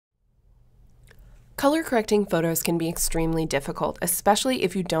Color correcting photos can be extremely difficult, especially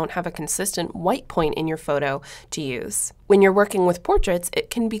if you don't have a consistent white point in your photo to use. When you're working with portraits, it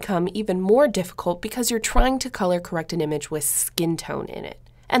can become even more difficult because you're trying to color correct an image with skin tone in it,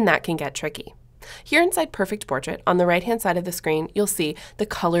 and that can get tricky. Here inside Perfect Portrait, on the right-hand side of the screen, you'll see the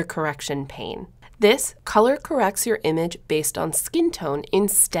color correction pane. This color corrects your image based on skin tone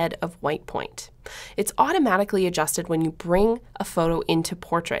instead of white point. It's automatically adjusted when you bring a photo into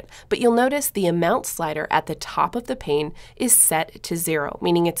Portrait, but you'll notice the amount slider at the top of the pane is set to 0,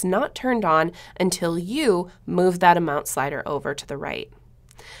 meaning it's not turned on until you move that amount slider over to the right.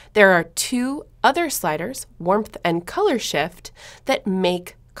 There are two other sliders, Warmth and Color Shift, that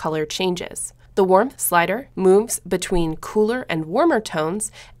make color changes. The Warmth slider moves between cooler and warmer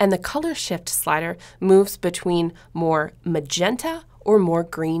tones, and the Color Shift slider moves between more magenta or more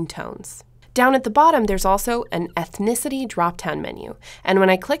green tones. Down at the bottom, there's also an Ethnicity drop-down menu, and when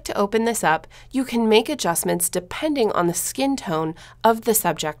I click to open this up, you can make adjustments depending on the skin tone of the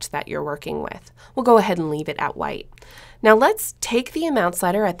subject that you're working with. We'll go ahead and leave it at white. Now let's take the amount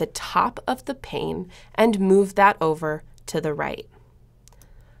slider at the top of the pane and move that over to the right.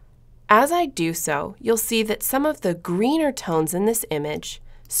 As I do so, you'll see that some of the greener tones in this image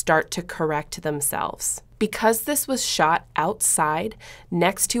start to correct themselves. Because this was shot outside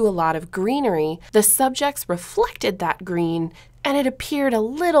next to a lot of greenery, the subjects reflected that green, and it appeared a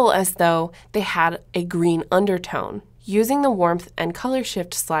little as though they had a green undertone. Using the Warmth and Color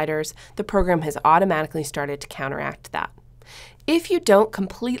Shift sliders, the program has automatically started to counteract that. If you don't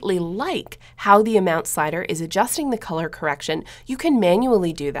completely like how the amount slider is adjusting the color correction, you can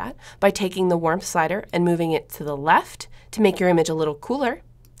manually do that by taking the Warmth slider and moving it to the left to make your image a little cooler,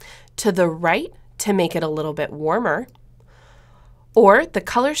 to the right to make it a little bit warmer, or the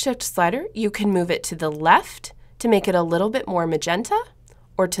Color Shift slider, you can move it to the left to make it a little bit more magenta,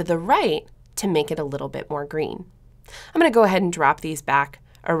 or to the right to make it a little bit more green. I'm going to go ahead and drop these back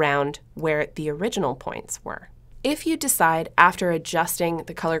around where the original points were. If you decide after adjusting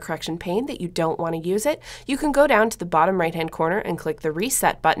the color correction pane that you don't want to use it, you can go down to the bottom right-hand corner and click the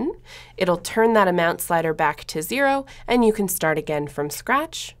Reset button. It'll turn that amount slider back to 0, and you can start again from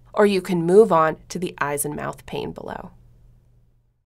scratch, or you can move on to the eyes and mouth pane below.